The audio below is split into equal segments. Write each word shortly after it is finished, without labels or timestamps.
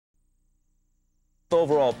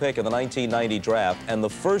overall pick in the 1990 draft and the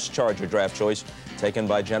first Charger draft choice taken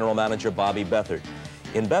by general manager Bobby Beathard.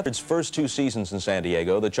 In Beathard's first 2 seasons in San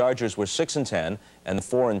Diego, the Chargers were 6-10 and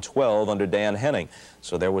 4-12 under Dan Henning.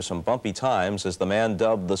 So there were some bumpy times as the man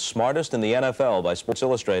dubbed the smartest in the NFL by Sports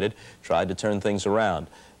Illustrated tried to turn things around.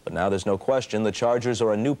 But now there's no question the Chargers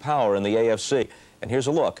are a new power in the AFC. And here's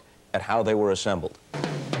a look at how they were assembled.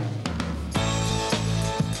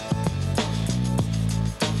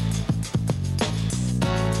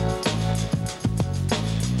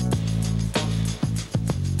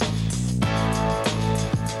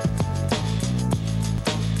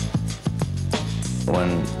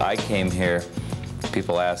 When I came here,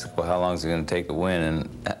 people ask, well, how long is it going to take to win?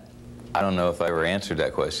 And I don't know if I ever answered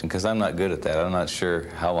that question because I'm not good at that. I'm not sure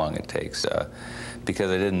how long it takes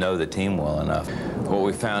because I didn't know the team well enough. Well,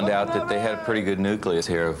 we found out that they had a pretty good nucleus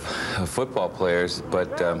here of football players,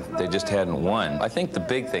 but they just hadn't won. I think the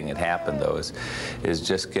big thing that happened, though, is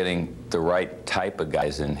just getting the right type of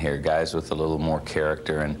guys in here, guys with a little more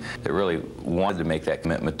character and that really wanted to make that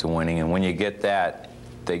commitment to winning. And when you get that,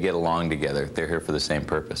 they get along together. They're here for the same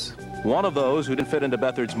purpose. One of those who didn't fit into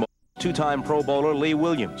Beathard's mold, 2-time Pro Bowler Lee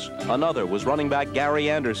Williams. Another was running back Gary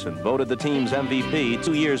Anderson, voted the team's MVP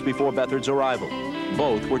 2 years before Beathard's arrival.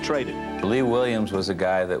 Both were traded. Lee Williams was a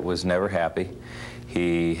guy that was never happy.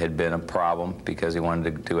 He had been a problem because he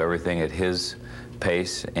wanted to do everything at his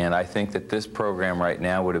pace, and I think that this program right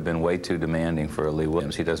now would have been way too demanding for Lee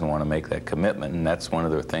Williams. He doesn't want to make that commitment, and that's one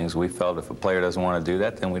of the things we felt if a player doesn't want to do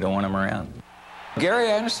that, then we don't want him around. Gary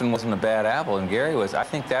Anderson wasn't a bad apple, and Gary was, I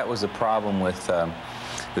think that was the problem with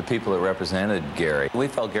the people that represented Gary. We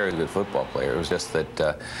felt Gary was a good football player. It was just that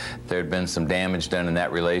there had been some damage done in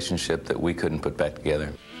that relationship that we couldn't put back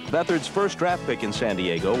together. Beathard's first draft pick in San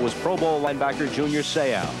Diego was Pro Bowl linebacker Junior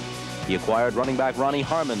Seau. He acquired running back Ronnie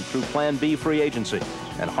Harmon through Plan B free agency,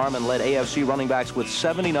 and Harmon led AFC running backs with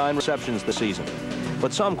 79 receptions this season.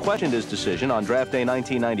 But some questioned his decision on draft day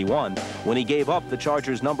 1991 when he gave up the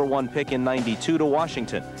Chargers' #1 pick in '92 to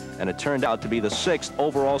Washington, and it turned out to be the 6th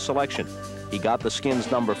overall selection. He got the Skins'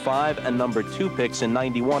 #5 and '2 picks in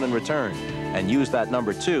 '91 in return, and used that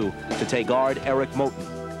 #2 to take guard Eric Moten.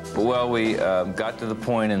 Well, we got to the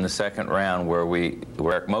point in the 2nd round where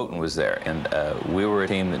Eric Moten was there, and we were a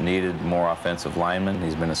team that needed more offensive linemen.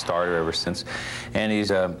 He's been a starter ever since, and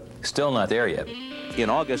he's still not there yet. In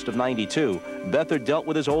August of '92, Beathard dealt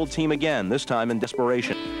with his old team again, this time in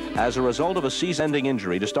desperation. As a result of a season-ending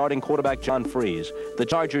injury to starting quarterback John Freeze, the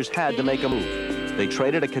Chargers had to make a move. They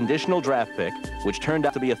traded a conditional draft pick, which turned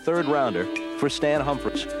out to be a 3rd-rounder, for Stan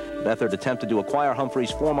Humphries. Beathard attempted to acquire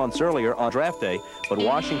Humphries 4 months earlier on draft day, but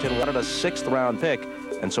Washington wanted a 6th-round pick,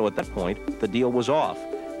 and so at that point, the deal was off.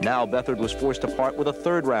 Now Beathard was forced to part with a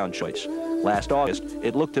 3rd-round choice. Last August,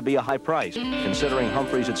 it looked to be a high price, considering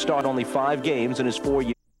Humphries had started only 5 games in his 4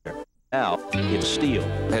 years. Now, it's steal.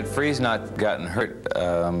 Had Freeze not gotten hurt,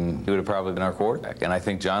 he would have probably been our quarterback. And I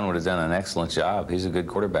think John would have done an excellent job. He's a good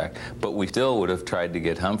quarterback. But we still would have tried to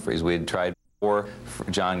get Humphries. We had tried before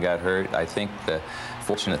John got hurt. I think the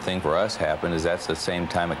fortunate thing for us happened is that's the same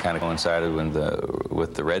time it kind of coincided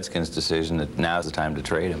with the Redskins' decision that now's the time to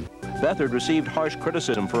trade him. Beathard received harsh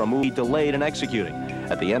criticism for a move he delayed in executing.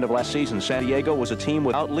 At the end of last season, San Diego was a team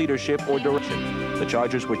without leadership or direction. The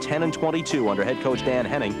Chargers were 10-22 under head coach Dan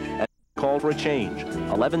Henning and called for a change.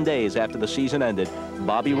 11 days after the season ended,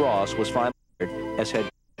 Bobby Ross was finally hired as head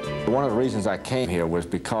coach. One of the reasons I came here was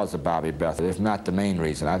because of Bobby Beathard, if not the main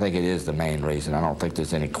reason. I think it is the main reason. I don't think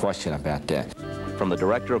there's any question about that. From the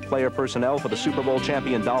director of player personnel for the Super Bowl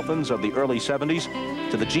champion Dolphins of the early '70s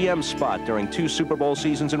to the GM spot during 2 Super Bowl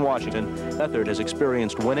seasons in Washington, Beathard has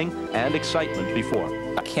experienced winning and excitement before.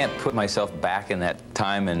 I can't put myself back in that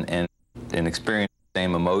time and experience the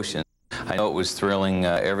same emotion. I know it was thrilling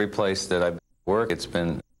every place that I've worked. It's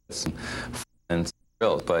been some fun and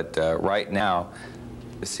thrills, but right now,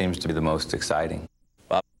 it seems to be the most exciting.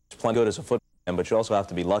 Bob, it's plenty good as a football man, but you also have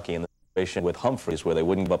to be lucky in the situation with Humphries, where they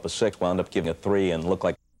wouldn't give up a 6, wound up giving a 3, and look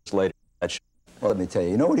like later. Well, let me tell you,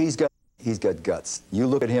 you know what he's got? He's got guts. You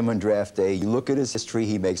look at him on draft day, you look at his history,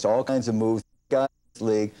 he makes all kinds of moves. Guys in this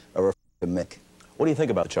league are afraid to make. What do you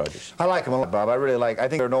think about the Chargers? I like them a lot, Bob. I really like. I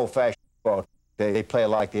think they're an old-fashioned football. They play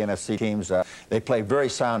like the NFC teams. They play very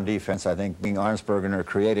sound defense. I think being Arnsberger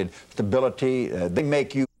created stability. They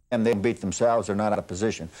make you, and they beat themselves. They're not out of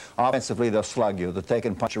position. Offensively, they'll slug you. They'll take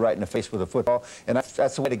and punch you right in the face with a football, and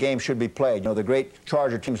that's the way the game should be played. You know, the great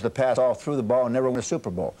Charger teams that pass all through the ball and never win a Super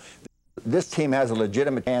Bowl. This team has a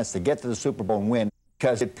legitimate chance to get to the Super Bowl and win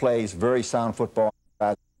because it plays very sound football.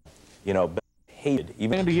 You know, hated.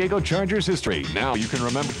 Even San Diego Chargers history. Now you can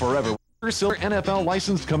remember forever. Silver NFL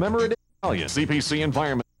licensed commemorative medallion. CPC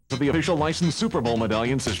Environment. The official licensed Super Bowl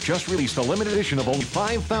medallions has just released a limited edition of only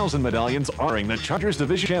 5,000 medallions honoring the Chargers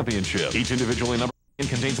Division Championship. Each individually numbered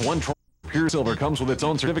contains one trophy. Pure silver comes with its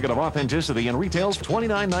own certificate of authenticity and retails for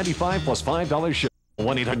 $29.95 plus $5 shipping.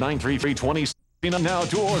 1-800-933-2069 now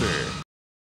to order.